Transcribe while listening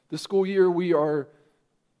This school year, we are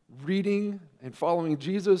reading and following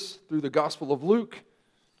Jesus through the Gospel of Luke.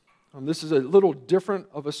 This is a little different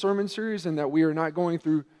of a sermon series in that we are not going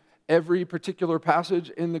through every particular passage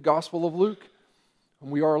in the Gospel of Luke.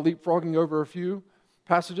 We are leapfrogging over a few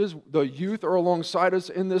passages. The youth are alongside us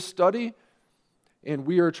in this study, and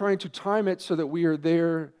we are trying to time it so that we are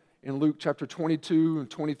there in Luke chapter 22 and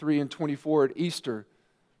 23 and 24 at Easter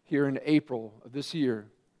here in April of this year.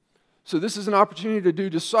 So this is an opportunity to do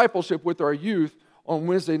discipleship with our youth on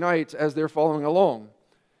Wednesday nights as they're following along.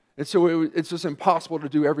 And so it's just impossible to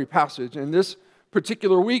do every passage. And this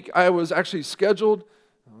particular week, I was actually scheduled,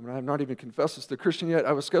 I have not even confessed this to Christian yet,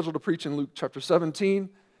 I was scheduled to preach in Luke chapter 17,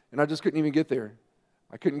 and I just couldn't even get there.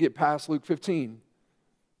 I couldn't get past Luke 15.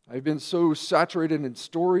 I've been so saturated in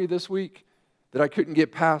story this week that I couldn't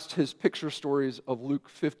get past his picture stories of Luke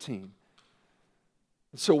 15.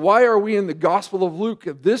 So why are we in the Gospel of Luke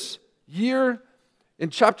this year? In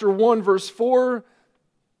chapter 1, verse 4,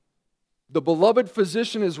 the beloved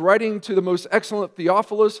physician is writing to the most excellent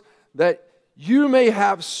Theophilus that you may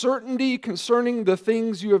have certainty concerning the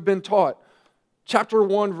things you have been taught. Chapter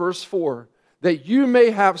 1, verse 4, that you may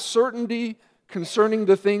have certainty concerning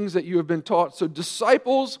the things that you have been taught. So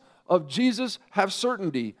disciples of Jesus have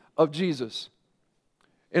certainty of Jesus.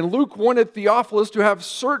 And Luke wanted Theophilus to have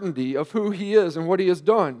certainty of who he is and what he has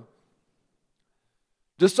done.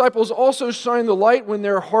 Disciples also shine the light when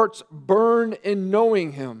their hearts burn in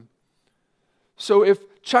knowing him. So if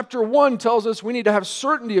chapter 1 tells us we need to have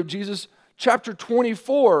certainty of Jesus, chapter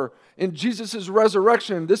 24 in Jesus'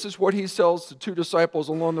 resurrection, this is what he tells the two disciples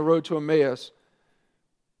along the road to Emmaus.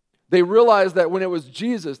 They realized that when it was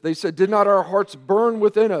Jesus, they said, did not our hearts burn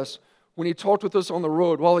within us when he talked with us on the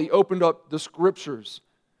road while he opened up the scriptures?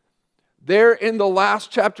 There in the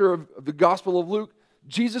last chapter of the Gospel of Luke,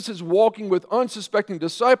 Jesus is walking with unsuspecting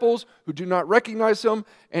disciples who do not recognize him,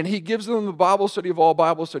 and he gives them the Bible study of all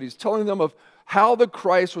Bible studies, telling them of how the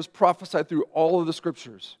Christ was prophesied through all of the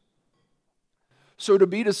scriptures. So to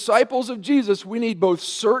be disciples of Jesus, we need both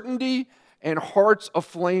certainty and hearts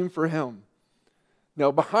aflame for him.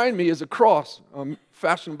 Now behind me is a cross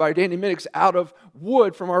fashioned by Danny Minix out of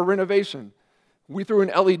wood from our renovation. We threw an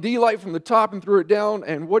LED light from the top and threw it down,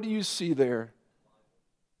 and what do you see there?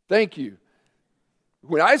 Thank you.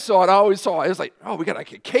 When I saw it, I was like, oh, we got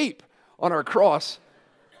like a cape on our cross.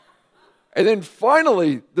 And then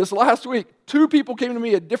finally, this last week, two people came to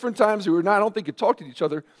me at different times who I don't think could talk to each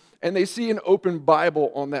other, and they see an open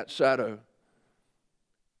Bible on that shadow.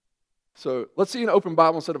 So let's see an open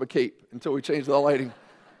Bible instead of a cape until we change the lighting.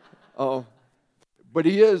 But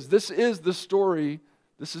this is the story,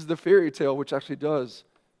 this is the fairy tale, which actually does.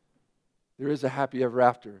 There is a happy ever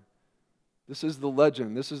after. This is the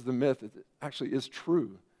legend. This is the myth. It actually is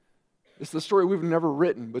true. It's the story we've never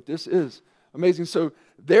written, but this is amazing. So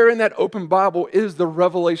there in that open Bible is the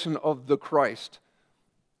revelation of the Christ,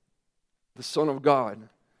 the Son of God.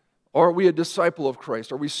 Are we a disciple of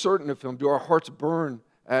Christ? Are we certain of him? Do our hearts burn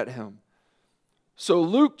at him? So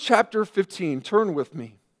Luke chapter 15, turn with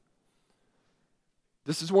me.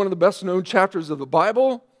 This is one of the best known chapters of the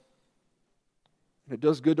Bible. And it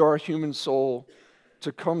does good to our human soul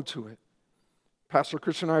to come to it. Pastor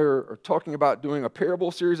Chris and I are talking about doing a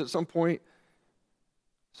parable series at some point.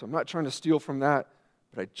 So I'm not trying to steal from that,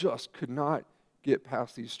 but I just could not get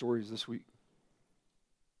past these stories this week.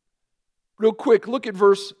 Real quick, look at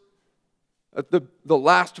the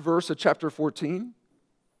last verse of chapter 14.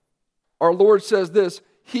 Our Lord says this,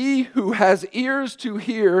 he who has ears to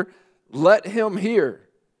hear, let him hear.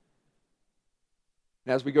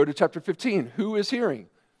 As we go to chapter 15, who is hearing?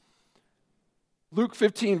 Luke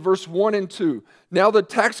 15, verse 1 and 2. Now the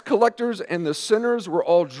tax collectors and the sinners were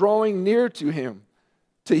all drawing near to him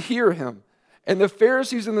to hear him. And the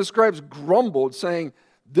Pharisees and the scribes grumbled, saying,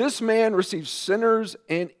 this man receives sinners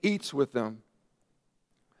and eats with them.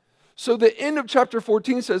 So the end of chapter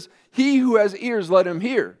 14 says, he who has ears, let him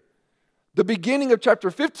hear. The beginning of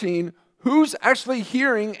chapter 15, who's actually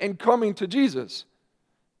hearing and coming to Jesus?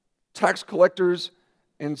 Tax collectors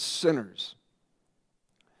and sinners.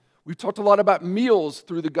 We've talked a lot about meals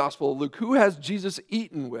through the Gospel of Luke. Who has Jesus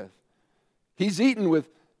eaten with? He's eaten with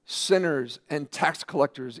sinners and tax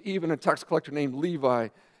collectors, even a tax collector named Levi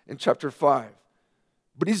in chapter 5.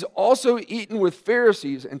 But he's also eaten with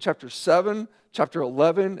Pharisees in chapter 7, chapter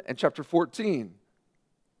 11, and chapter 14.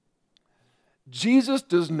 Jesus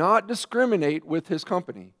does not discriminate with his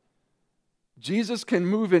company. Jesus can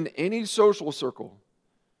move in any social circle.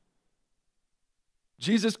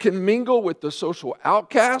 Jesus can mingle with the social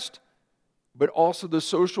outcast, but also the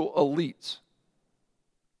social elites.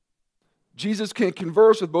 Jesus can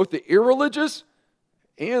converse with both the irreligious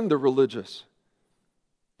and the religious.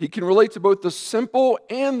 He can relate to both the simple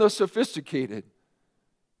and the sophisticated.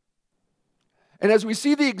 And as we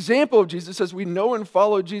see the example of Jesus, as we know and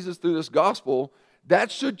follow Jesus through this gospel, that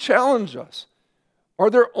should challenge us. Are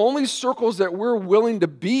there only circles that we're willing to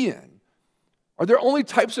be in? Are there only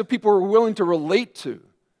types of people we're willing to relate to?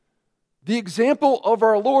 The example of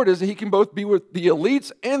our Lord is that he can both be with the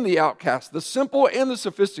elites and the outcasts, the simple and the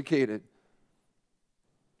sophisticated,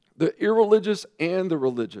 the irreligious and the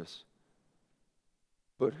religious.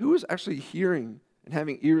 But who is actually hearing and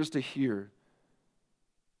having ears to hear?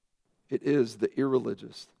 It is the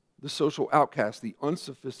irreligious, the social outcast, the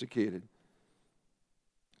unsophisticated.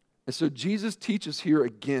 And so Jesus teaches here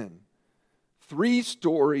again 3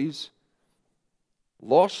 stories: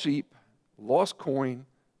 lost sheep, lost coin,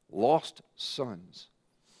 lost sons.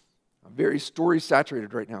 I'm very story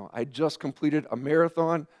saturated right now. I just completed a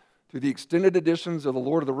marathon through the extended editions of The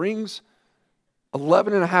Lord of the Rings,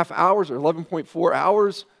 11 and a half hours or 11.4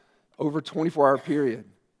 hours over a 24-hour period.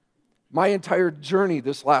 My entire journey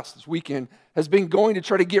this weekend has been going to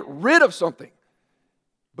try to get rid of something.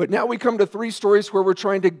 But now we come to 3 stories where we're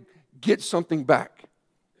trying to get something back.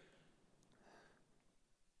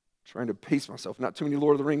 Trying to pace myself, not too many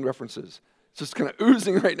Lord of the Rings references. It's just kind of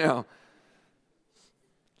oozing right now.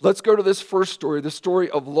 Let's go to this first story, the story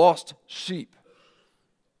of lost sheep.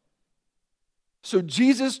 So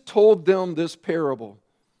Jesus told them this parable.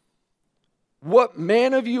 What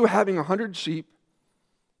man of you having 100 sheep,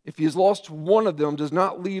 if he has lost one of them, does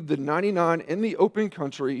not leave the 99 in the open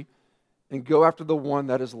country and go after the one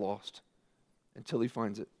that is lost until he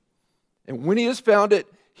finds it? And when he has found it,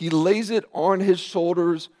 he lays it on his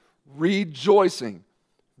shoulders, rejoicing.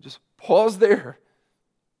 Just pause there.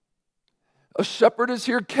 A shepherd is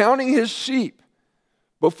here counting his sheep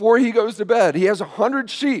before he goes to bed. He has 100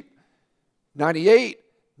 sheep. 98,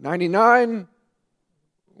 99,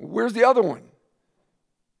 where's the other one?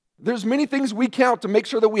 There's many things we count to make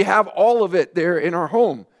sure that we have all of it there in our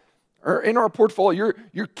home or in our portfolio.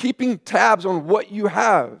 You're keeping tabs on what you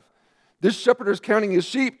have. This shepherd is counting his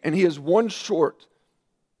sheep, and he is one short.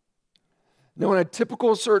 Now, in a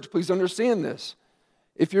typical search, please understand this.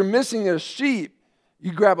 If you're missing a sheep,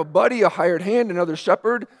 you grab a buddy, a hired hand, another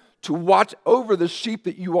shepherd to watch over the sheep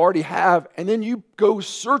that you already have, and then you go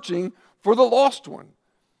searching for the lost one.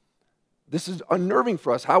 This is unnerving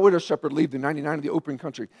for us. How would a shepherd leave the 99 in the open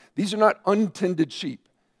country? These are not untended sheep.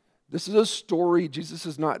 This is a story. This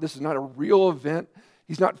is not a real event.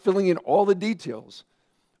 He's not filling in all the details.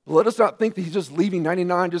 But let us not think that he's just leaving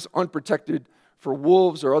 99 just unprotected for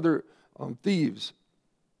wolves or other thieves.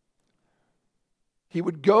 He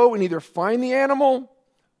would go and either find the animal,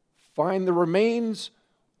 find the remains,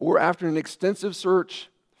 or after an extensive search,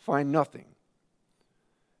 find nothing.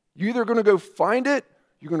 You're either going to go find it,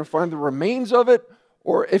 you're going to find the remains of it,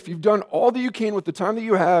 or if you've done all that you can with the time that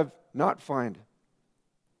you have, not find it.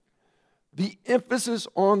 The emphasis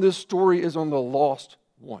on this story is on the lost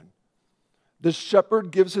one. The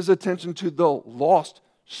shepherd gives his attention to the lost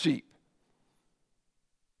sheep.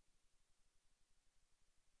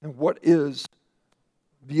 And what is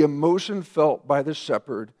the emotion felt by the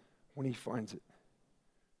shepherd when he finds it?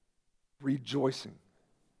 Rejoicing.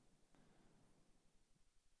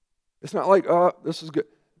 It's not like, oh, this is good.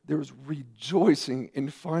 There was rejoicing in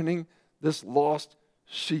finding this lost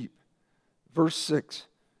sheep. Verse 6,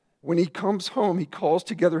 when he comes home, he calls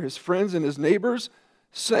together his friends and his neighbors,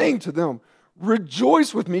 saying to them,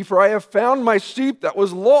 rejoice with me, for I have found my sheep that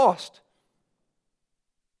was lost.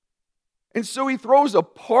 And so he throws a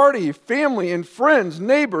party, family and friends,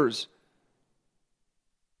 neighbors.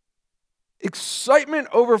 Excitement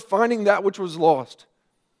over finding that which was lost.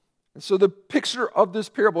 And so the picture of this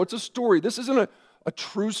parable, it's a story. This isn't a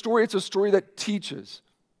true story. It's a story that teaches.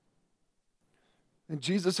 And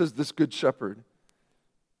Jesus is this good shepherd.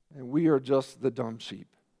 And we are just the dumb sheep,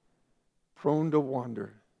 prone to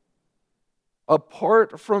wander.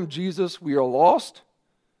 Apart from Jesus, we are lost.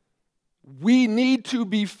 We need to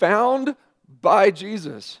be found by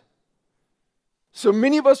Jesus. So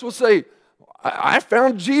many of us will say, I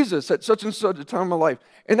found Jesus at such and such a time in my life.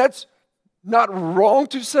 And that's not wrong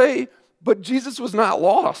to say, but Jesus was not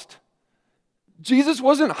lost. Jesus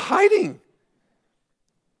wasn't hiding.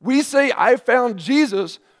 We say, I found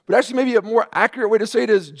Jesus, but actually maybe a more accurate way to say it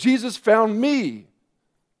is, Jesus found me.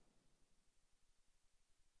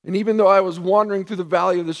 And even though I was wandering through the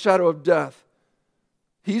valley of the shadow of death,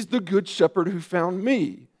 he's the good shepherd who found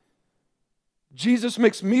me. Jesus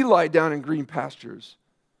makes me lie down in green pastures.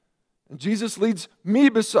 And Jesus leads me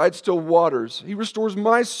beside still waters. He restores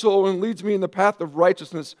my soul and leads me in the path of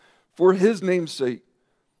righteousness for his name's sake.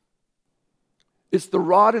 It's the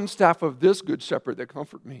rod and staff of this good shepherd that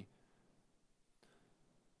comfort me.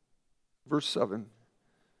 verse 7.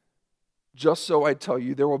 Just so I tell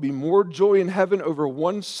you, there will be more joy in heaven over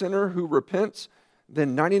one sinner who repents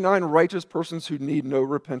than 99 righteous persons who need no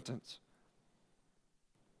repentance.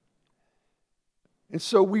 And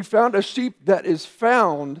so we found a sheep that is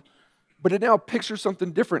found, but it now pictures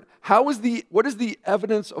something different. What is the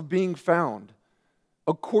evidence of being found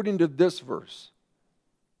according to this verse?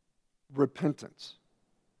 Repentance.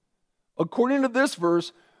 According to this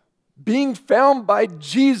verse, being found by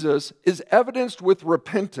Jesus is evidenced with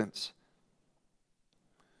repentance.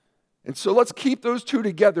 And so let's keep those two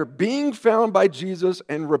together, being found by Jesus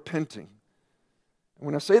and repenting. And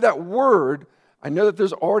when I say that word, I know that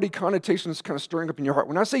there's already connotations kind of stirring up in your heart.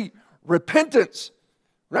 When I say repentance,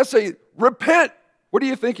 when I say repent, what are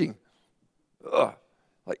you thinking?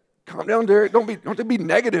 Like, calm down, Derek. Don't have to be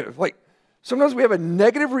negative. Like, sometimes we have a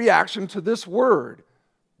negative reaction to this word,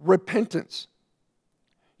 repentance.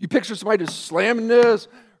 You picture somebody just slamming this,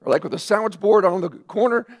 or like with a sandwich board on the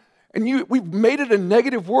corner, and we've made it a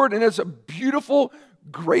negative word, and it's a beautiful,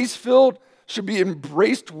 grace-filled, should be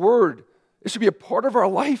embraced word. It should be a part of our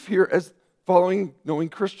life here as knowing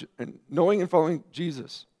and following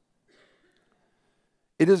Jesus.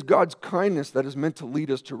 It is God's kindness that is meant to lead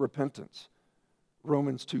us to repentance.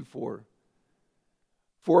 Romans 2:4.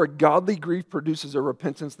 For a godly grief produces a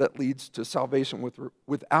repentance that leads to salvation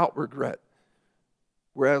without regret,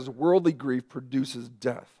 whereas worldly grief produces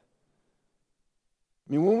death.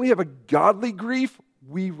 I mean, when we have a godly grief,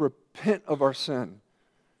 we repent of our sin.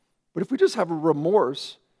 But if we just have a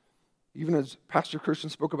remorse, even as Pastor Christian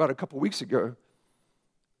spoke about a couple weeks ago,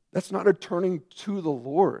 that's not a turning to the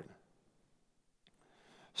Lord.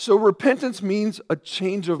 So repentance means a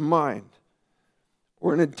change of mind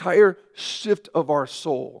or an entire shift of our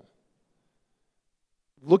soul.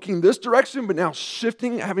 Looking this direction, but now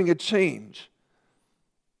shifting, having a change.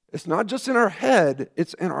 It's not just in our head,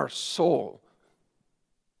 it's in our soul.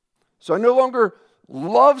 So I no longer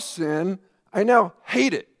love sin, I now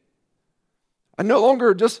hate it. I no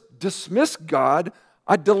longer just dismiss God,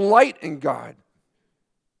 I delight in God.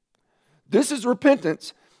 This is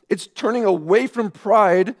repentance. It's turning away from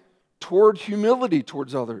pride toward humility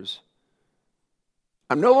towards others.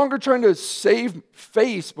 I'm no longer trying to save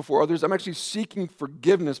face before others. I'm actually seeking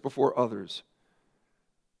forgiveness before others.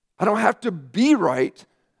 I don't have to be right.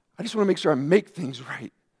 I just want to make sure I make things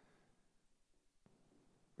right.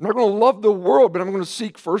 I'm not going to love the world, but I'm going to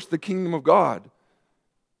seek first the kingdom of God. I'm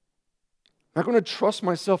not going to trust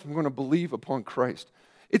myself. I'm going to believe upon Christ.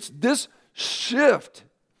 It's this shift.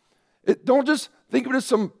 Don't just think of it as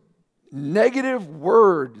some negative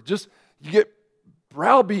word, just you get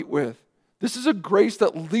browbeat with. This is a grace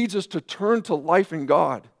that leads us to turn to life in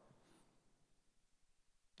God.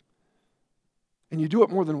 And you do it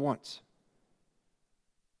more than once.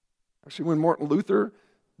 Actually, when Martin Luther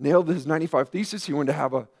nailed his 95 Thesis, he wanted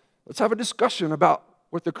to let's have a discussion about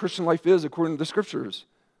what the Christian life is according to the Scriptures.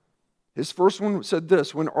 His first one said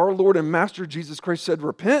this: when our Lord and Master Jesus Christ said,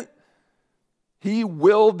 repent, he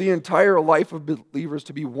willed the entire life of believers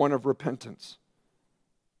to be one of repentance.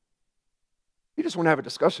 He just wanted to have a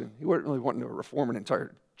discussion. He wasn't really wanting to reform an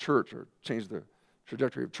entire church or change the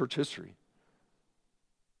trajectory of church history.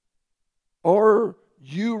 Are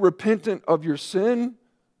you repentant of your sin,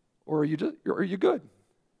 or are you good?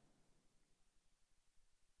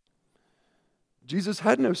 Jesus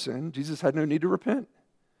had no sin. Jesus had no need to repent.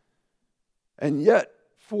 And yet,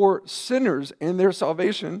 for sinners and their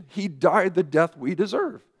salvation, he died the death we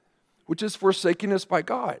deserve, which is forsaking us by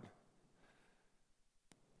God.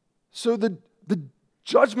 So the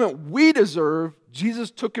judgment we deserve,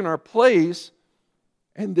 Jesus took in our place,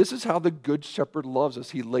 and this is how the Good Shepherd loves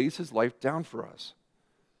us. He lays his life down for us.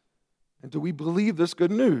 And do we believe this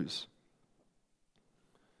good news?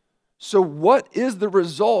 So what is the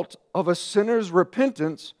result of a sinner's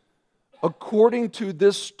repentance according to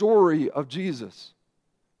this story of Jesus?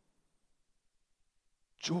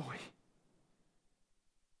 Joy.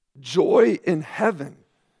 Joy in heaven.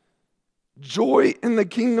 Joy in the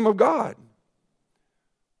kingdom of God.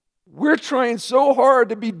 We're trying so hard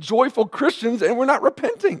to be joyful Christians and we're not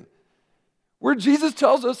repenting. Where Jesus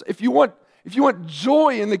tells us if you want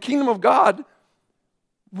joy in the kingdom of God,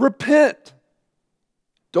 repent.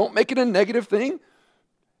 Don't make it a negative thing.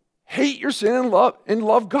 Hate your sin and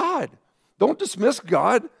love God. Don't dismiss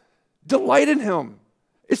God. Delight in him.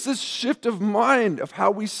 It's this shift of mind of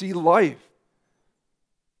how we see life.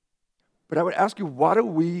 But I would ask you, why do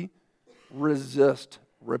we resist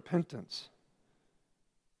repentance?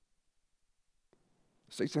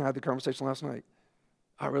 Stacey and I had the conversation last night.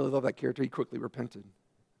 I really love that character. He quickly repented.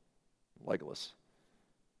 Legolas.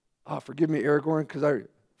 Forgive me, Aragorn,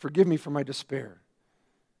 forgive me for my despair.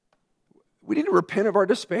 we need to repent of our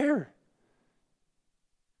despair.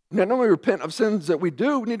 Not only repent of sins that we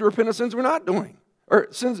do, we need to repent of sins we're not doing,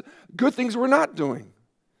 or sins, good things we're not doing.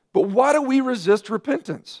 But why do we resist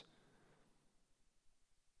repentance?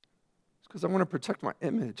 It's because I want to protect my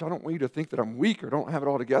image. I don't want you to think that I'm weak or don't have it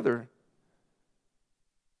all together.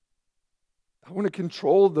 I want to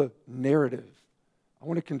control the narrative. I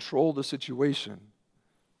want to control the situation.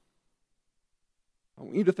 I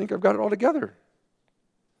want you to think I've got it all together.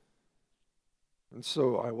 And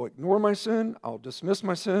so I will ignore my sin, I'll dismiss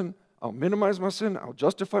my sin, I'll minimize my sin, I'll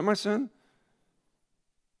justify my sin.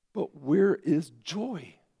 But where is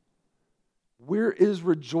joy? Where is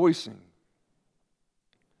rejoicing?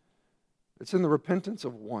 It's in the repentance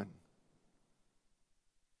of one.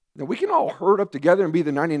 Now, we can all herd up together and be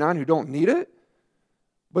the 99 who don't need it,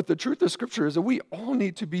 but the truth of Scripture is that we all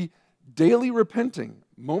need to be daily repenting,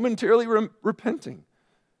 momentarily repenting,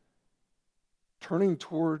 turning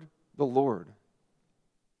toward the Lord.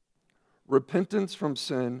 Repentance from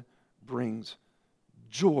sin brings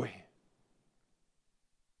joy.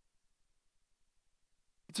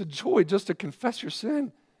 It's a joy just to confess your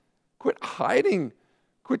sin. Quit hiding.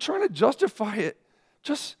 Quit trying to justify it.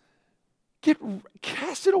 Just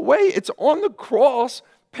cast it away. It's on the cross,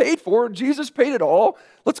 paid for. Jesus paid it all.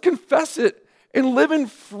 Let's confess it and live in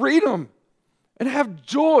freedom and have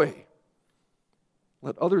joy.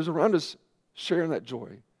 Let others around us share in that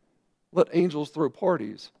joy. Let angels throw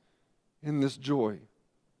parties in this joy.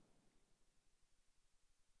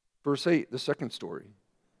 Verse 8, the second story.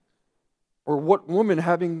 Or what woman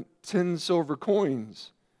having 10 silver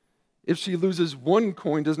coins, if she loses one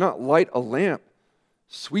coin, does not light a lamp,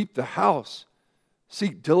 sweep the house,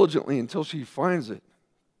 seek diligently until she finds it?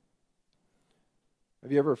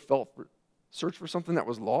 Have you ever searched for something that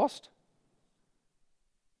was lost?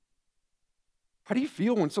 How do you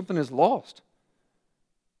feel when something is lost?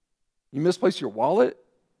 You misplace your wallet?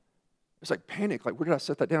 It's like panic. Like, where did I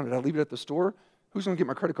set that down? Did I leave it at the store? Who's going to get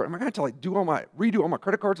my credit card? Am I going to have to redo all my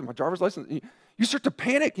credit cards and my driver's license? You start to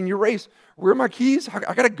panic and you race. Where are my keys? I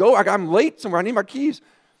got to go. I'm late somewhere. I need my keys.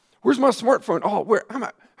 Where's my smartphone? Oh, where?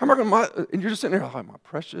 How am I going to? And you're just sitting there. Oh, my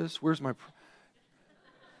precious. Where's my?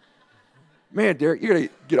 Man, Derek, you got to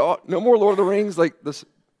get off. No more Lord of the Rings like this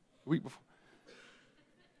week before.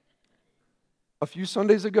 A few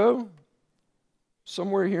Sundays ago,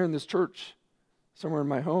 somewhere here in this church, somewhere in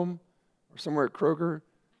my home, or somewhere at Kroger,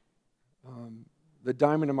 the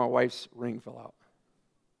diamond in my wife's ring fell out.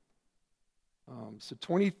 So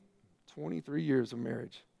 23 years of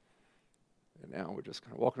marriage, and now we're just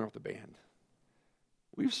kind of walking off the band.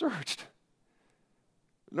 We've searched.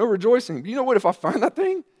 No rejoicing. But you know what? If I find that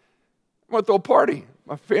thing, I'm going to throw a party.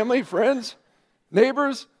 My family, friends,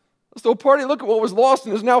 neighbors, let's throw a party. Look at what was lost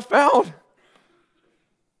and is now found.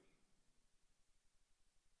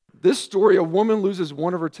 This story, a woman loses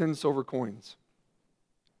one of her 10 silver coins.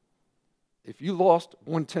 If you lost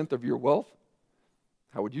 1/10 of your wealth,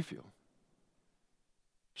 how would you feel?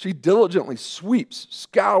 She diligently sweeps,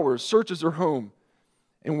 scours, searches her home.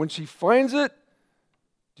 And when she finds it,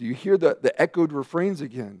 do you hear the echoed refrains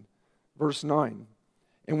again? Verse 9.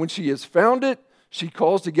 And when she has found it, she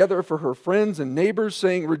calls together for her friends and neighbors,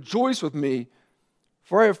 saying, "Rejoice with me,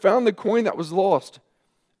 for I have found the coin that was lost.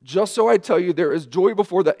 Just so I tell you, there is joy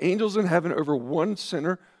before the angels in heaven over one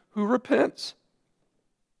sinner who repents."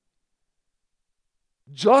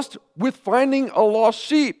 Just with finding a lost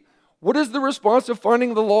sheep, what is the response of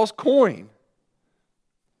finding the lost coin?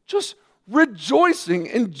 Just rejoicing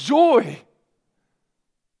and joy.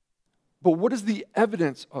 But what is the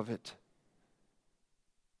evidence of it?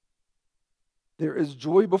 There is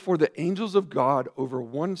joy before the angels of God over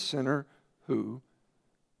one sinner who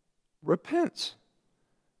repents.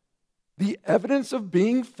 The evidence of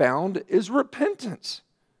being found is repentance.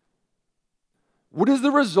 What is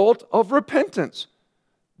the result of repentance?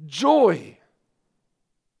 Joy.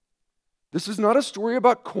 This is not a story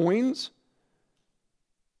about coins.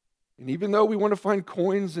 And even though we want to find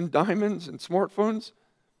coins and diamonds and smartphones,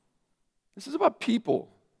 this is about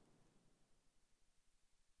people.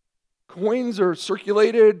 Coins are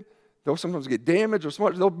circulated. They'll sometimes get damaged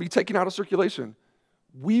or they'll be taken out of circulation.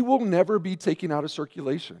 We will never be taken out of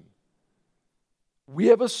circulation. We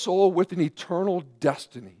have a soul with an eternal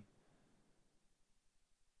destiny.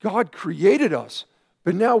 God created us,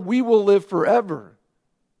 but now we will live forever.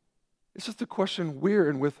 It's just the question, where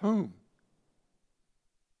and with whom?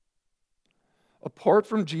 Apart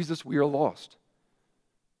from Jesus, we are lost.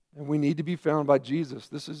 And we need to be found by Jesus.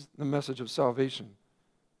 This is the message of salvation.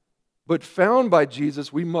 But found by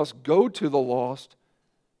Jesus, we must go to the lost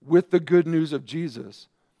with the good news of Jesus.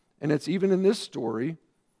 And it's even in this story,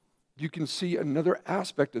 you can see another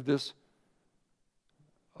aspect of this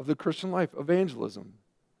of the Christian life, evangelism.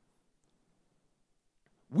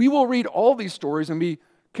 We will read all these stories and be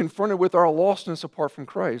confronted with our lostness apart from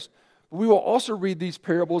Christ. But we will also read these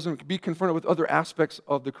parables and be confronted with other aspects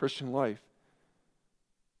of the Christian life.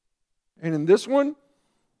 And in this one,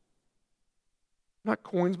 not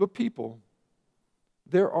coins, but people.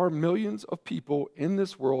 There are millions of people in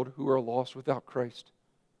this world who are lost without Christ.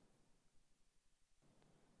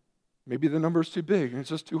 Maybe the number is too big and it's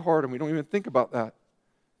just too hard and we don't even think about that.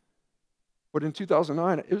 But in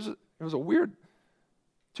 2009, it was a weird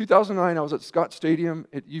 2009, I was at Scott Stadium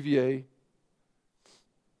at UVA.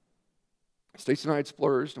 Stacey and I had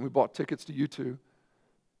splurged, and we bought tickets to U2.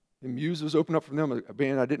 And Muse was opened up from them, a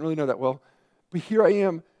band I didn't really know that well. But here I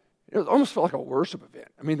am. It almost felt like a worship event.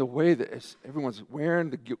 I mean, the way that everyone's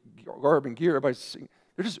wearing the garb and gear, everybody's singing.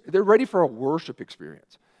 They're ready for a worship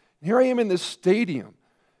experience. And here I am in this stadium.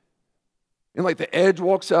 And like the Edge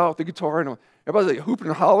walks out with the guitar, and everybody's like hooping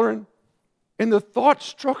and hollering. And the thought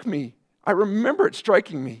struck me. I remember it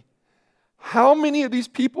striking me. How many of these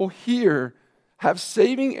people here have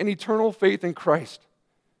saving and eternal faith in Christ?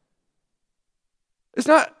 It's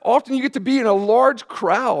not often you get to be in a large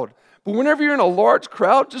crowd, but whenever you're in a large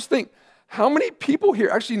crowd, just think, how many people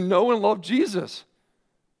here actually know and love Jesus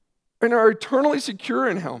and are eternally secure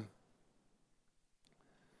in Him?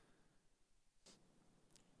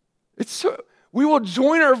 We will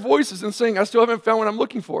join our voices in saying, I still haven't found what I'm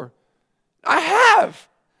looking for. I have.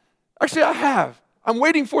 Actually, I have. I'm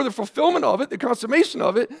waiting for the fulfillment of it, the consummation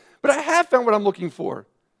of it, but I have found what I'm looking for.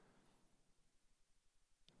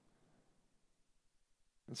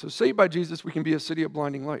 And so, saved by Jesus, we can be a city of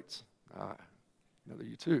blinding lights. Another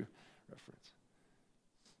U2 reference.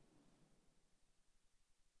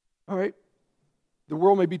 All right. The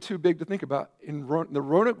world may be too big to think about. In the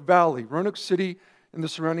Roanoke Valley, Roanoke City, and the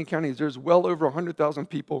surrounding counties, there's well over 100,000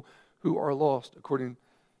 people who are lost, according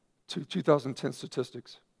to 2010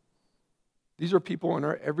 statistics. These are people in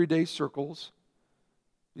our everyday circles.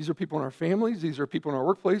 These are people in our families. These are people in our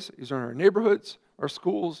workplace. These are in our neighborhoods, our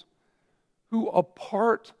schools, who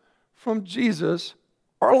apart from Jesus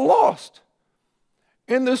are lost.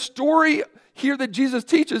 And the story here that Jesus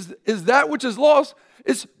teaches is that which is lost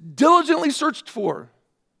is diligently searched for.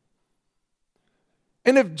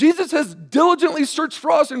 And if Jesus has diligently searched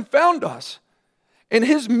for us and found us, and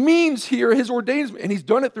His means here, His ordains, and He's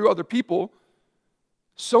done it through other people,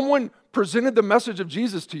 someone presented the message of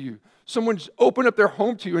Jesus to you. Someone opened up their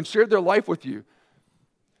home to you and shared their life with you.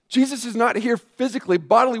 Jesus is not here physically,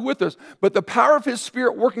 bodily with us, but the power of His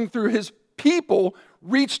Spirit working through His people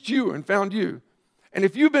reached you and found you. And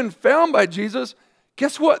if you've been found by Jesus,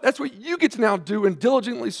 guess what? That's what you get to now do and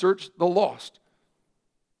diligently search the lost.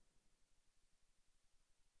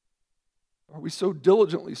 Are we so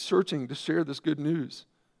diligently searching to share this good news?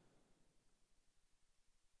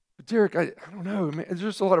 But Derek, I don't know. Man, there's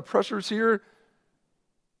just a lot of pressures here.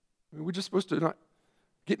 I mean, we're just supposed to not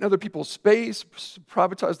get in other people's space,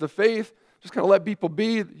 privatize the faith, just kind of let people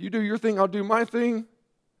be. You do your thing, I'll do my thing.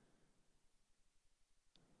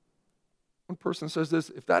 One person says this,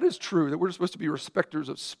 if that is true, that we're supposed to be respecters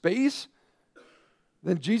of space,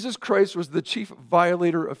 then Jesus Christ was the chief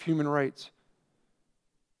violator of human rights,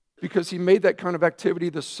 because He made that kind of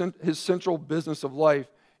activity His central business of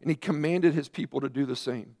life, and He commanded His people to do the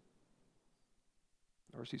same.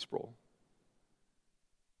 R.C. Sproul.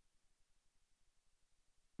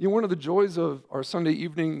 You know, one of the joys of our Sunday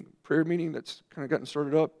evening prayer meeting that's kind of gotten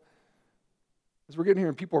started up is we're getting here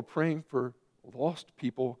and people are praying for lost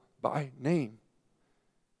people by name.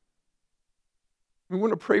 We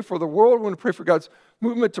want to pray for the world. We want to pray for God's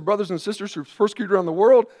movement to brothers and sisters who are persecuted around the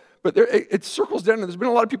world. But it circles down, and there's been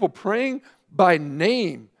a lot of people praying by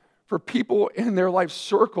name for people in their life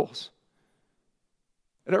circles.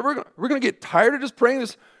 And we're going to get tired of just praying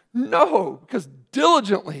this? No, because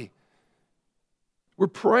diligently, we're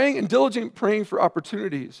praying and diligently praying for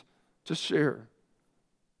opportunities to share.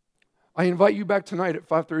 I invite you back tonight at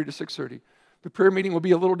 5:30 to 6:30. The prayer meeting will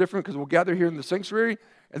be a little different because we'll gather here in the sanctuary,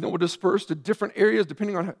 and then we'll disperse to different areas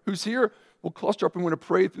depending on who's here. We'll cluster up and we're going to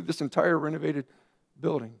pray through this entire renovated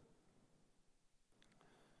building.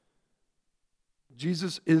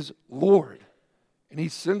 Jesus is Lord, and He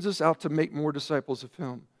sends us out to make more disciples of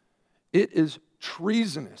Him. It is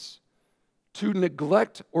treasonous to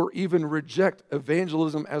neglect or even reject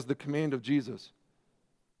evangelism as the command of Jesus.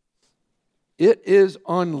 It is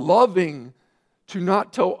unloving to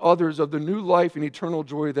not tell others of the new life and eternal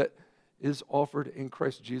joy that is offered in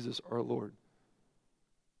Christ Jesus our Lord.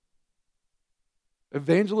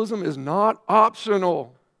 Evangelism is not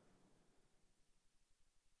optional.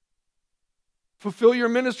 Fulfill your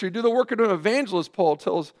ministry. Do the work of an evangelist, Paul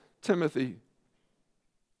tells Timothy.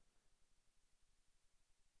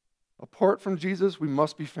 Apart from Jesus, we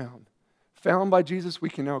must be found. Found by Jesus, we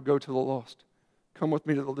can now go to the lost. Come with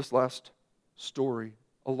me to this last story,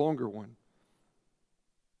 a longer one.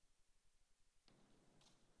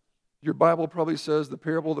 Your Bible probably says the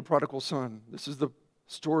parable of the prodigal son. This is the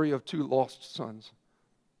story of two lost sons.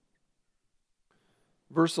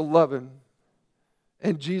 Verse 11,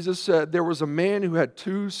 and Jesus said, there was a man who had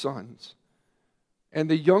two sons. And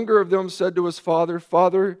the younger of them said to his father,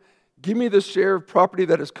 Father, give me the share of property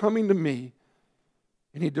that is coming to me.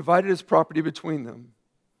 And he divided his property between them.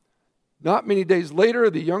 Not many days later,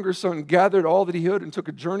 the younger son gathered all that he had and took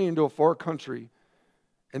a journey into a far country.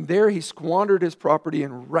 And there he squandered his property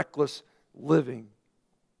in reckless living.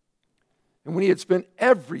 And when he had spent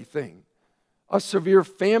everything, a severe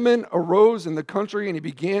famine arose in the country, and he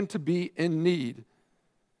began to be in need.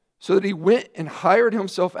 So that he went and hired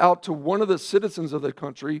himself out to one of the citizens of the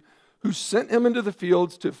country, who sent him into the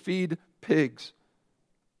fields to feed pigs.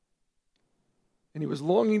 And he was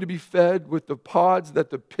longing to be fed with the pods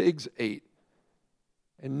that the pigs ate,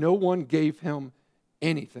 and no one gave him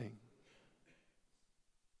anything.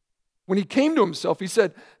 When he came to himself, he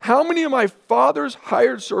said, how many of my father's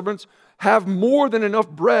hired servants have more than enough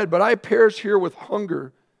bread, but I perish here with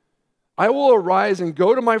hunger? I will arise and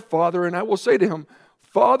go to my father, and I will say to him,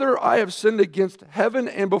 Father, I have sinned against heaven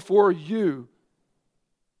and before you.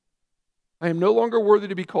 I am no longer worthy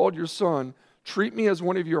to be called your son. Treat me as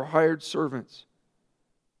one of your hired servants.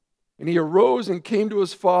 And he arose and came to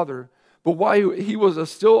his father. But while he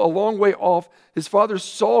was still a long way off, his father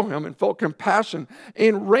saw him and felt compassion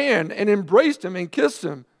and ran and embraced him and kissed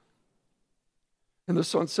him. And the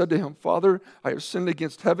son said to him, Father, I have sinned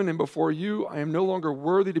against heaven and before you. I am no longer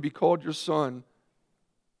worthy to be called your son.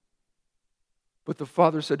 But the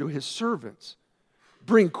father said to his servants,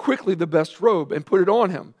 bring quickly the best robe and put it on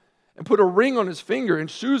him, and put a ring on his finger and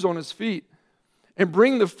shoes on his feet, and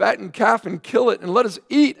bring the fattened calf and kill it, and let us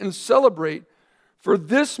eat and celebrate. For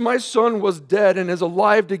this my son was dead and is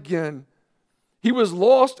alive again. He was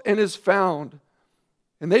lost and is found.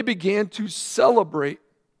 And they began to celebrate.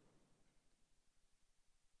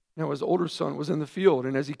 Now his older son was in the field,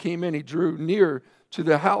 and as he came in, he drew near to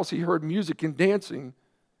the house. He heard music and dancing.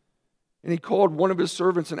 And he called one of his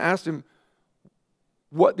servants and asked him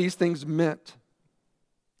what these things meant.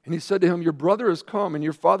 And he said to him, your brother has come, and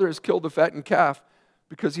your father has killed the fattened calf,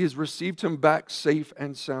 because he has received him back safe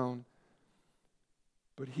and sound.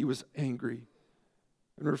 But he was angry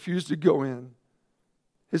and refused to go in.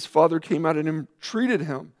 His father came out and entreated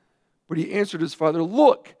him, but he answered his father,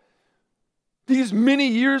 look, these many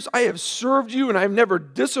years I have served you, and I have never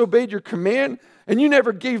disobeyed your command, and you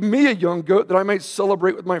never gave me a young goat that I might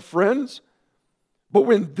celebrate with my friends. But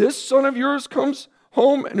when this son of yours comes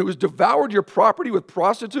home and who has devoured your property with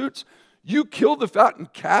prostitutes, you killed the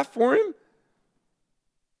fattened calf for him?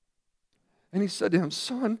 And he said to him,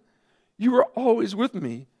 son, you are always with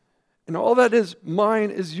me, and all that is mine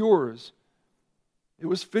is yours. It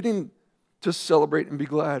was fitting to celebrate and be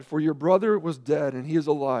glad, for your brother was dead and he is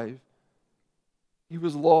alive. He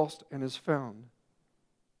was lost and is found.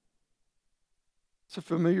 It's a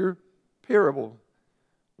familiar parable.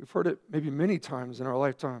 We've heard it maybe many times in our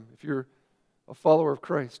lifetime, if you're a follower of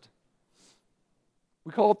Christ.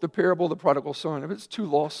 We call it the parable of the prodigal son. If it's two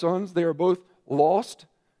lost sons, they are both lost.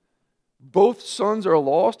 Both sons are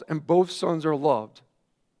lost, and both sons are loved.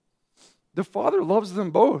 The father loves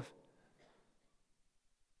them both.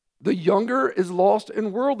 The younger is lost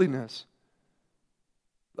in worldliness.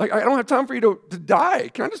 Like, I don't have time for you to die.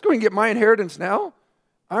 Can I just go and get my inheritance now?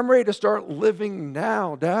 I'm ready to start living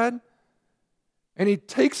now, Dad. And he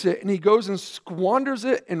takes it and he goes and squanders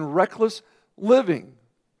it in reckless living.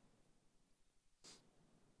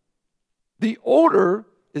 The older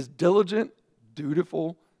is diligent,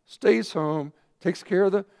 dutiful, stays home, takes care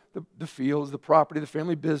of the fields, the property, the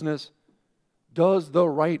family business, does the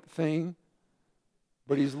right thing,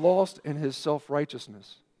 but he's lost in his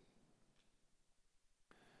self-righteousness.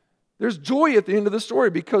 There's joy at the end of the story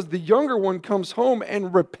because the younger one comes home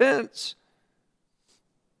and repents.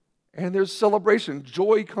 And there's celebration.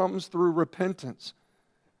 Joy comes through repentance.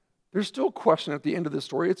 There's still a question at the end of the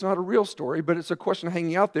story. It's not a real story, but it's a question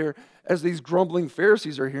hanging out there as these grumbling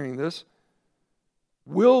Pharisees are hearing this.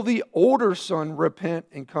 Will the older son repent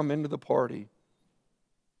and come into the party?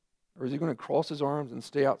 Or is he going to cross his arms and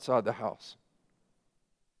stay outside the house?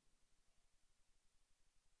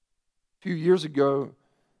 A few years ago,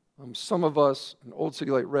 some of us in Old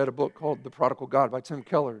City Light read a book called The Prodigal God by Tim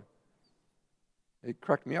Keller. It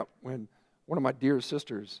cracked me up when one of my dear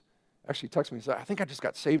sisters actually texted me and said, I think I just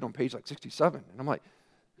got saved on page like 67. And I'm like,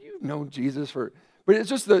 you've known Jesus for... But it's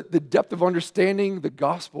just the depth of understanding the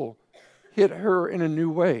gospel hit her in a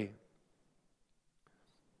new way.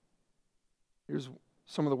 Here's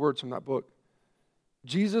some of the words from that book.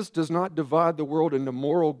 Jesus does not divide the world into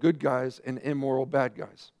moral good guys and immoral bad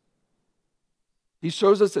guys. He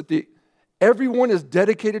shows us that everyone is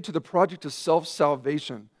dedicated to the project of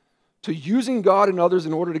self-salvation, to using God and others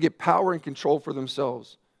in order to get power and control for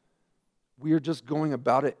themselves. We are just going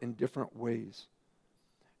about it in different ways.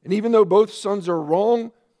 And even though both sons are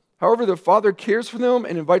wrong, however, the Father cares for them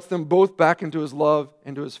and invites them both back into His love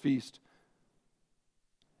and to His feast.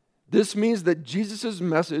 This means that Jesus'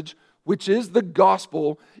 message, which is the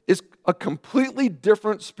gospel, is a completely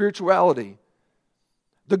different spirituality.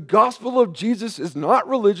 The gospel of Jesus is not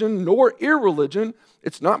religion nor irreligion.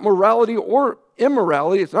 It's not morality or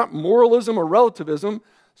immorality. It's not moralism or relativism.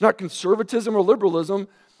 It's not conservatism or liberalism.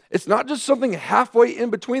 It's not just something halfway in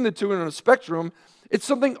between the two in a spectrum. It's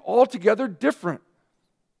something altogether different.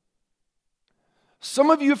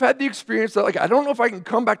 Some of you have had the experience that, I don't know if I can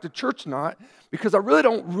come back to church or not because I really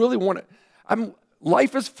don't want it.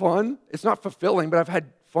 Life is fun. It's not fulfilling, but I've had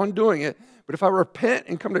fun doing it. But if I repent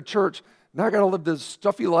and come to church, now I got to live this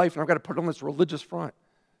stuffy life and I've got to put on this religious front.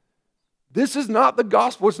 This is not the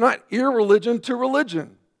gospel. It's not irreligion to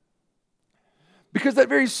religion. Because that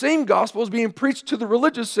very same gospel is being preached to the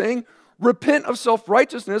religious, saying, repent of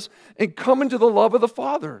self-righteousness and come into the love of the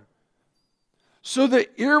Father. So the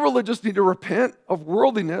irreligious need to repent of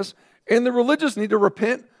worldliness, and the religious need to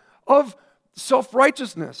repent of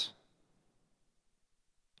self-righteousness.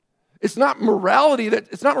 It's not morality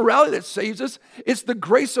that saves us. It's the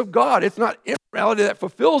grace of God. It's not immorality that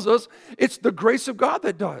fulfills us. It's the grace of God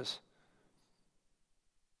that does.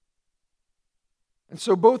 And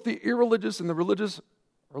so both the irreligious and the religious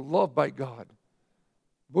are loved by God.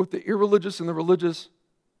 Both the irreligious and the religious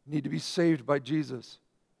need to be saved by Jesus.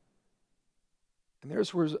 And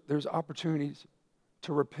there's opportunities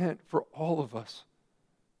to repent for all of us.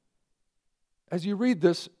 As you read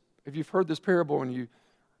this, if you've heard this parable and you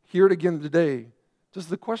hear it again today, does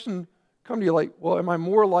the question come to you like, well, am I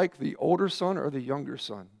more like the older son or the younger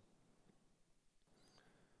son?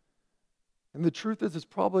 And the truth is,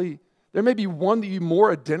 there may be one that you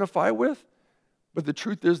more identify with, but the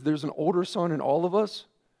truth is there's an older son in all of us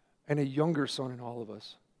and a younger son in all of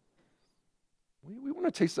us. We want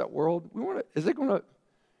to taste that world. We want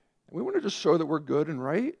to just show that we're good and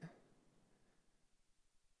right.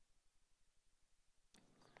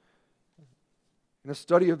 In a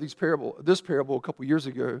study of this parable a couple years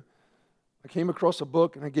ago, I came across a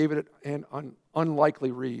book and I gave it an unlikely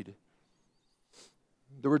read.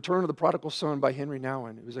 The Return of the Prodigal Son by Henry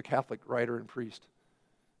Nouwen, who was a Catholic writer and priest.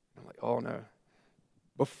 I'm like, oh no.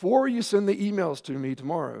 Before you send the emails to me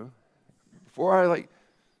tomorrow, before I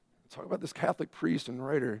talk about this Catholic priest and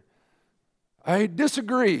writer, I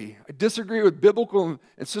disagree. I disagree with biblical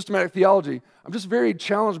and systematic theology. I'm just very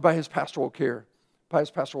challenged by his pastoral care, by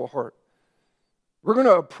his pastoral heart. We're going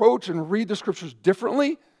to approach and read the scriptures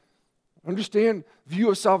differently, understand view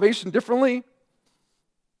of salvation differently.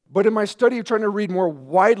 But in my study of trying to read more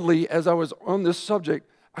widely as I was on this subject,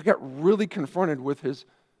 I got really confronted with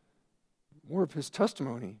more of his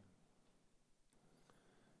testimony.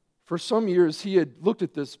 For some years, he had looked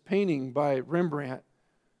at this painting by Rembrandt,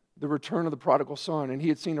 The Return of the Prodigal Son, and he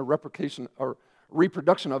had seen a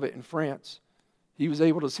reproduction of it in France. He was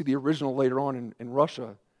able to see the original later on in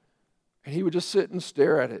Russia. And he would just sit and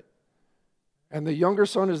stare at it. And the younger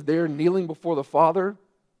son is there kneeling before the father.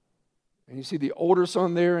 And you see the older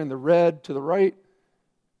son there in the red to the right.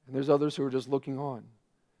 And there's others who are just looking on.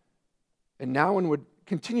 And Nouwen would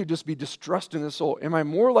continue to just be distressed in his soul. Am I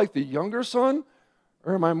more like the younger son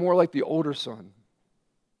or am I more like the older son?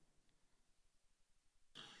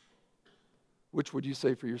 Which would you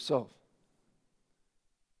say for yourself?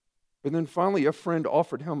 But then finally a friend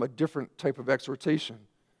offered him a different type of exhortation.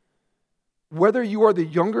 Whether you are the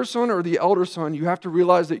younger son or the elder son, you have to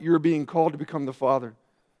realize that you're being called to become the father.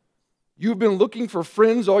 You've been looking for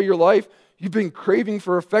friends all your life. You've been craving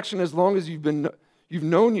for affection as long as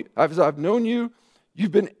I've known you.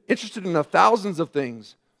 You've been interested in the thousands of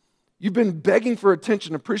things. You've been begging for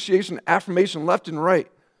attention, appreciation, affirmation left and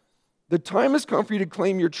right. The time has come for you to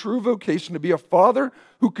claim your true vocation to be a father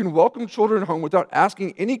who can welcome children home without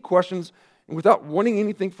asking any questions and without wanting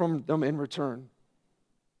anything from them in return.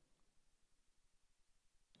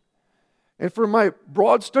 And for my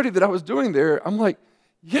broad study that I was doing there, I'm like,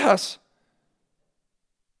 yes,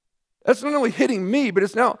 that's not only hitting me, but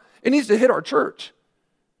it needs to hit our church.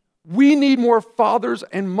 We need more fathers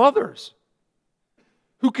and mothers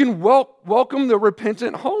who can welcome the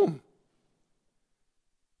repentant home.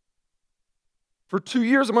 For 2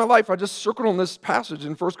 years of my life, I just circled on this passage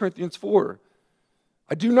in 1 Corinthians 4.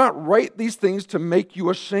 I do not write these things to make you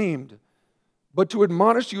ashamed, but to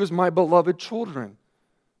admonish you as my beloved children.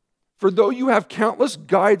 For though you have countless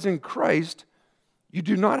guides in Christ, you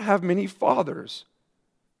do not have many fathers.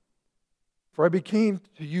 For I became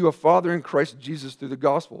to you a father in Christ Jesus through the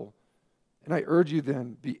gospel, and I urge you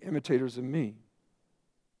then, be imitators of me.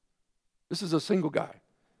 This is a single guy.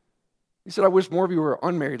 He said, I wish more of you were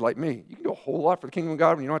unmarried like me. You can do a whole lot for the kingdom of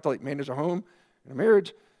God when you don't have to manage a home and a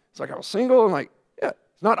marriage. It's like I was single, and yeah,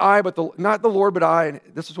 it's not I, but not the Lord, but I. And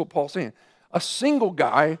this is what Paul's saying. A single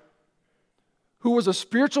guy who was a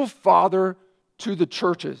spiritual father to the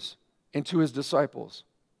churches and to his disciples.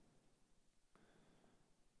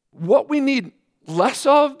 What we need less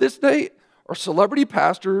of this day are celebrity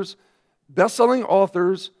pastors, best-selling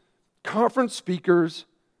authors, conference speakers,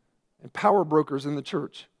 and power brokers in the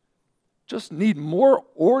church. Just need more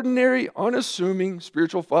ordinary, unassuming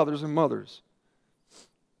spiritual fathers and mothers.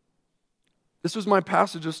 This was my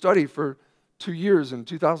passage of study for 2 years in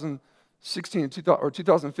 2016 or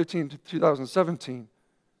 2015 to 2017.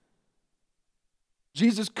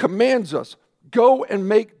 Jesus commands us, go and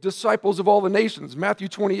make disciples of all the nations, Matthew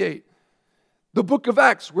 28. The book of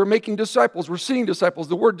Acts, we're making disciples, we're seeing disciples,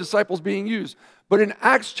 the word disciples being used. But in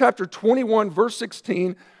Acts chapter 21, verse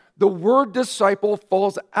 16, the word disciple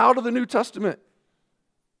falls out of the New Testament.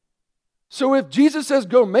 So if Jesus says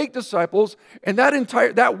go make disciples, and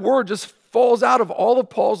that word just falls out of all of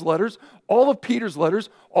Paul's letters, all of Peter's letters,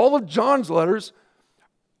 all of John's letters,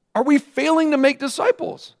 are we failing to make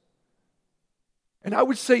disciples? And I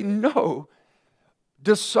would say no.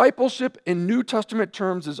 Discipleship in New Testament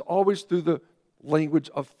terms is always through the language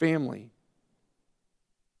of family.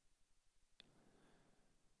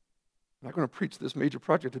 I'm not going to preach this major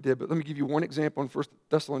project today, but let me give you one example in 1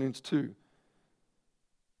 Thessalonians 2.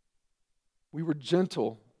 We were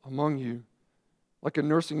gentle among you, like a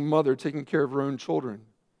nursing mother taking care of her own children.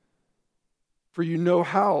 For you know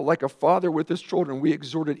how, like a father with his children, we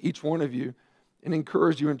exhorted each one of you and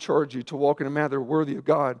encouraged you and charged you to walk in a manner worthy of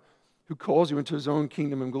God, who calls you into his own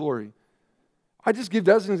kingdom and glory. I just give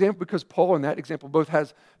that as an example because Paul in that example both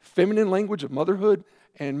has feminine language of motherhood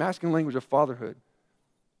and masculine language of fatherhood.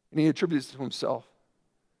 And he attributes it to himself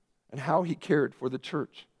and how he cared for the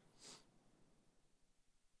church.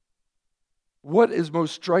 What is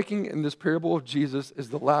most striking in this parable of Jesus is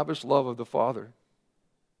the lavish love of the Father.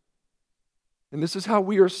 And this is how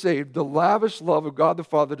we are saved, the lavish love of God the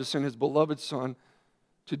Father to send his beloved Son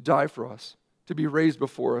to die for us, to be raised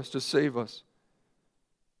before us, to save us.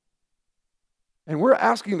 And we're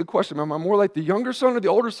asking the question, am I more like the younger son or the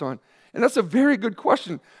older son? And that's a very good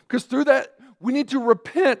question, because through that, we need to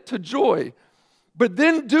repent to joy. But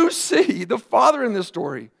then do see the Father in this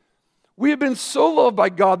story. We have been so loved by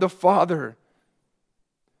God the Father.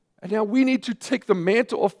 And now we need to take the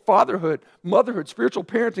mantle of fatherhood, motherhood, spiritual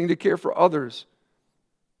parenting to care for others.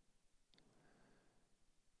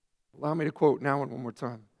 Allow me to quote now one more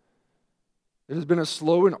time. It has been a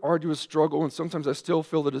slow and arduous struggle, and sometimes I still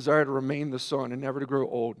feel the desire to remain the son and never to grow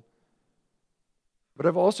old. But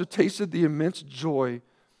I've also tasted the immense joy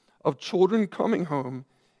of children coming home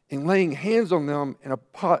and laying hands on them in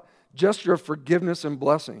a gesture of forgiveness and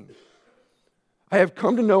blessing. I have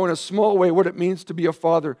come to know in a small way what it means to be a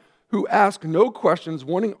father who asks no questions,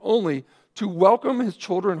 wanting only to welcome his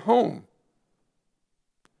children home.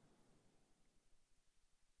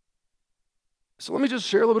 So let me just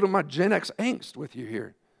share a little bit of my Gen X angst with you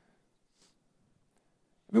here.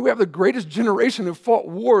 I mean, we have the greatest generation who fought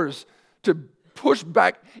wars to push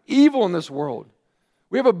back evil in this world.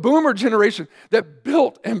 We have a boomer generation that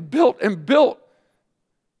built and built and built.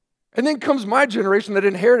 And then comes my generation that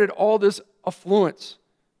inherited all this affluence.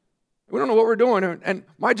 We don't know what we're doing. And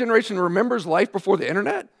my generation remembers life before the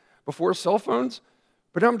internet, before cell phones.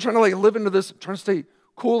 But now I'm trying to live into this, trying to stay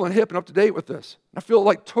cool and hip and up to date with this. I feel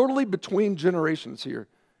like totally between generations here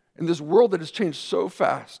in this world that has changed so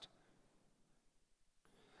fast.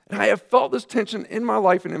 And I have felt this tension in my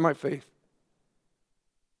life and in my faith.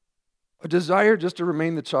 A desire just to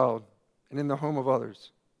remain the child and in the home of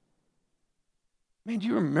others. Man, do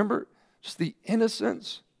you remember just the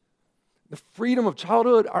innocence, the freedom of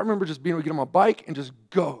childhood? I remember just being able to get on my bike and just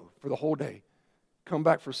go for the whole day. Come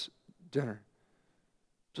back for dinner.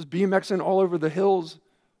 Just BMXing all over the hills,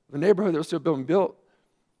 the neighborhood that was still being built.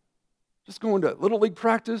 Just going to Little League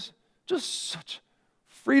practice. Just such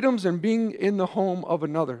freedoms and being in the home of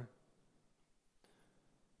another.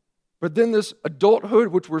 But then this adulthood,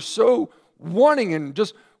 which we're so wanting and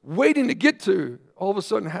just waiting to get to, all of a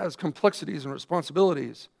sudden has complexities and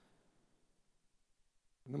responsibilities.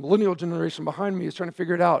 And the millennial generation behind me is trying to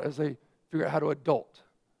figure it out as they figure out how to adult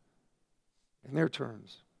in their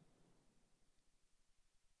terms.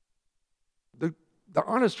 the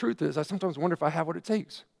honest truth is, I sometimes wonder if I have what it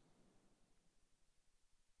takes.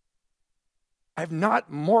 I've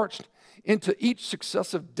not marched into each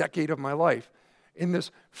successive decade of my life in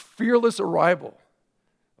this fearless arrival.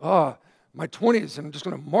 My 20s, and I'm just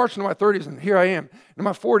going to march into my 30s, and here I am. In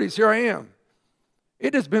my 40s, here I am.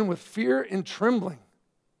 It has been with fear and trembling.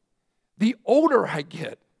 The older I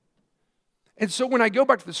get. And so when I go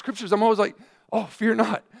back to the scriptures, I'm always like, oh, fear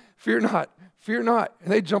not, fear not, fear not.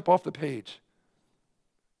 And they jump off the page.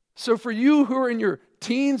 So for you who are in your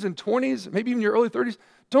teens and 20s, maybe even your early 30s,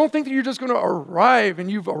 don't think that you're just going to arrive and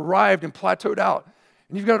you've arrived and plateaued out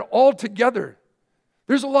and you've got it all together.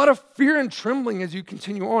 There's a lot of fear and trembling as you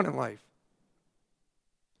continue on in life.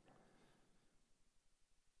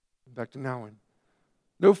 Back to Nouwen.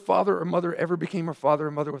 No father or mother ever became a father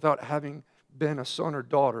or mother without having been a son or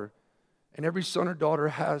daughter. And every son or daughter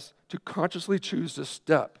has to consciously choose to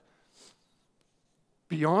step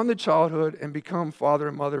beyond the childhood and become father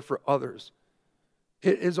and mother for others.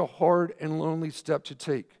 It is a hard and lonely step to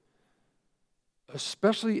take,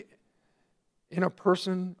 especially in a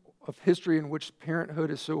person of history in which parenthood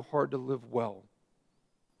is so hard to live well.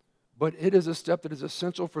 But it is a step that is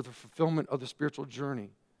essential for the fulfillment of the spiritual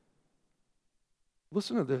journey.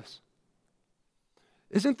 Listen to this.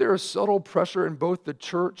 Isn't there a subtle pressure in both the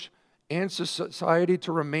church and society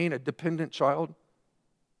to remain a dependent child?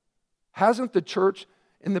 Hasn't the church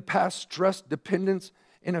in the past stressed dependence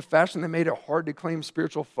in a fashion that made it hard to claim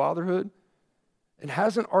spiritual fatherhood? And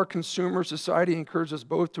hasn't our consumer society encouraged us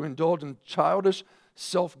both to indulge in childish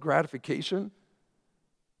self-gratification?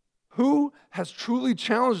 Who has truly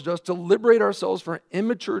challenged us to liberate ourselves from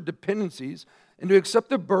immature dependencies and to accept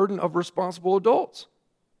the burden of responsible adults?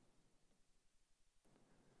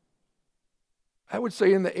 I would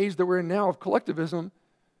say in the age that we're in now of collectivism,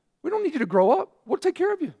 we don't need you to grow up. We'll take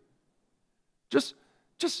care of you. Just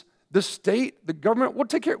the state, the government, we'll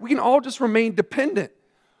take care. We can all just remain dependent.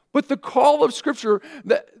 But the call of Scripture,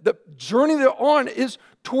 the journey they're on is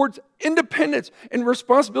towards independence and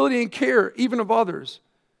responsibility and care, even of others.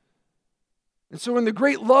 And so in the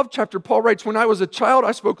Great Love chapter, Paul writes, when I was a child,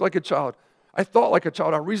 I spoke like a child. I thought like a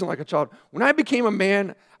child. I reasoned like a child. When I became a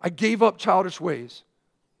man, I gave up childish ways.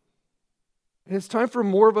 And it's time for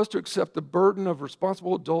more of us to accept the burden of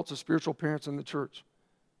responsible adults as spiritual parents in the church.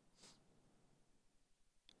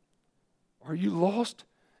 Are you lost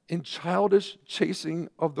in childish chasing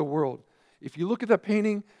of the world? If you look at that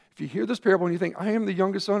painting, if you hear this parable and you think, I am the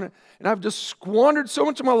youngest son, and I've just squandered so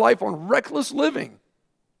much of my life on reckless living,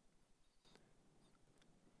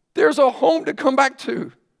 there's a home to come back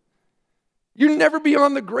to. You're never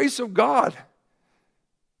beyond the grace of God.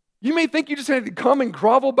 You may think you just had to come and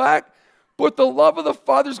grovel back, but the love of the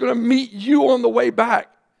Father is going to meet you on the way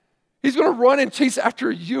back. He's going to run and chase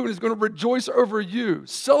after you, and he's going to rejoice over you,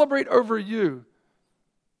 celebrate over you.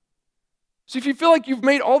 So if you feel like you've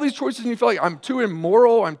made all these choices and you feel like I'm too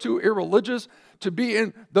immoral, I'm too irreligious to be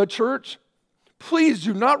in the church, please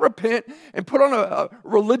do not repent and put on a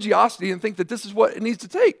religiosity and think that this is what it needs to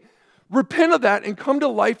take. Repent of that and come to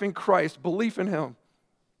life in Christ, belief in Him.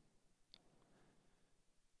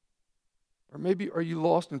 Or maybe are you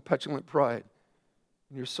lost in petulant pride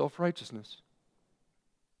and your self-righteousness?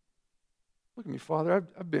 Look at me, Father,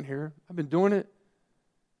 I've been here. I've been doing it.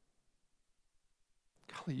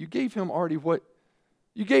 Golly, you gave him already what?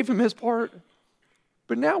 You gave him his part.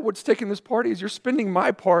 But now what's taking this party is you're spending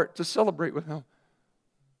my part to celebrate with him.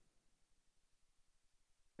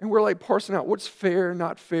 And we're like parsing out what's fair,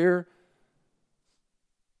 not fair.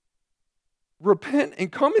 Repent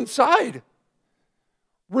and come inside.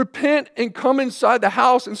 Repent and come inside the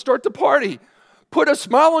house and start the party. Put a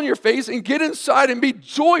smile on your face and get inside and be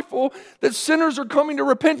joyful that sinners are coming to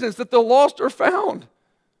repentance, that the lost are found.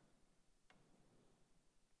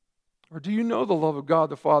 Or do you know the love of God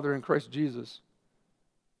the Father in Christ Jesus?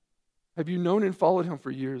 Have you known and followed Him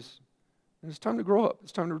for years? And it's time to grow up.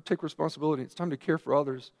 It's time to take responsibility. It's time to care for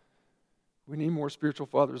others. We need more spiritual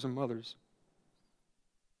fathers and mothers.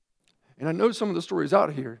 And I know some of the stories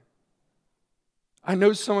out here. I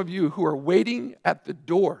know some of you who are waiting at the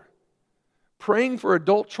door, praying for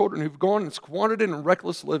adult children who've gone and squandered it in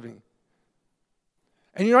reckless living.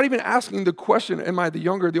 And you're not even asking the question, am I the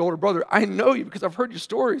younger or the older brother? I know you because I've heard your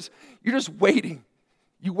stories. You're just waiting.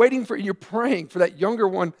 You're praying for that younger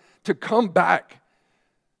one to come back.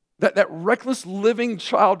 That reckless living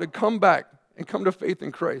child to come back and come to faith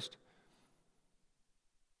in Christ.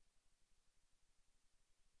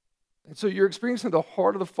 And so you're experiencing the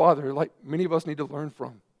heart of the Father like many of us need to learn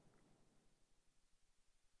from.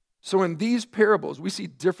 So in these parables, we see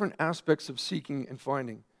different aspects of seeking and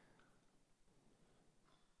finding.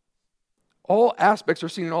 All aspects are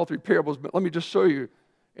seen in all three parables, but let me just show you.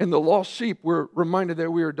 In the lost sheep, we're reminded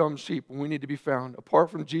that we are dumb sheep and we need to be found. Apart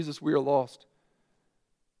from Jesus, we are lost.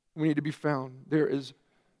 We need to be found. There is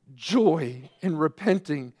joy in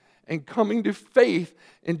repenting and coming to faith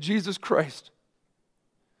in Jesus Christ.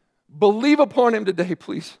 Believe upon him today,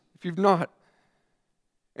 please, if you've not.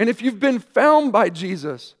 And if you've been found by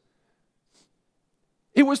Jesus,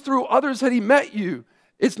 it was through others that he met you.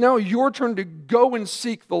 It's now your turn to go and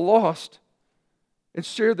seek the lost and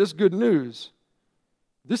share this good news.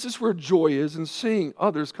 This is where joy is, in seeing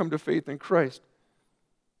others come to faith in Christ.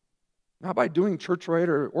 Not by doing church right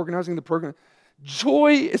or organizing the program.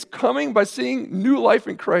 Joy is coming by seeing new life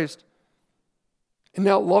in Christ. And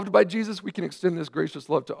now, loved by Jesus, we can extend this gracious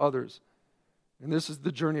love to others. And this is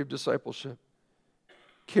the journey of discipleship.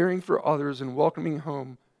 Caring for others and welcoming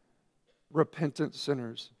home repentant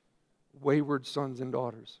sinners, wayward sons and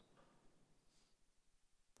daughters.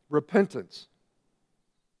 Repentance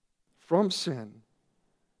from sin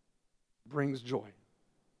brings joy.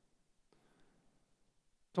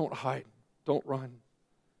 Don't hide. Don't run.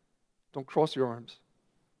 Don't cross your arms.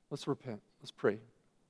 Let's repent. Let's pray.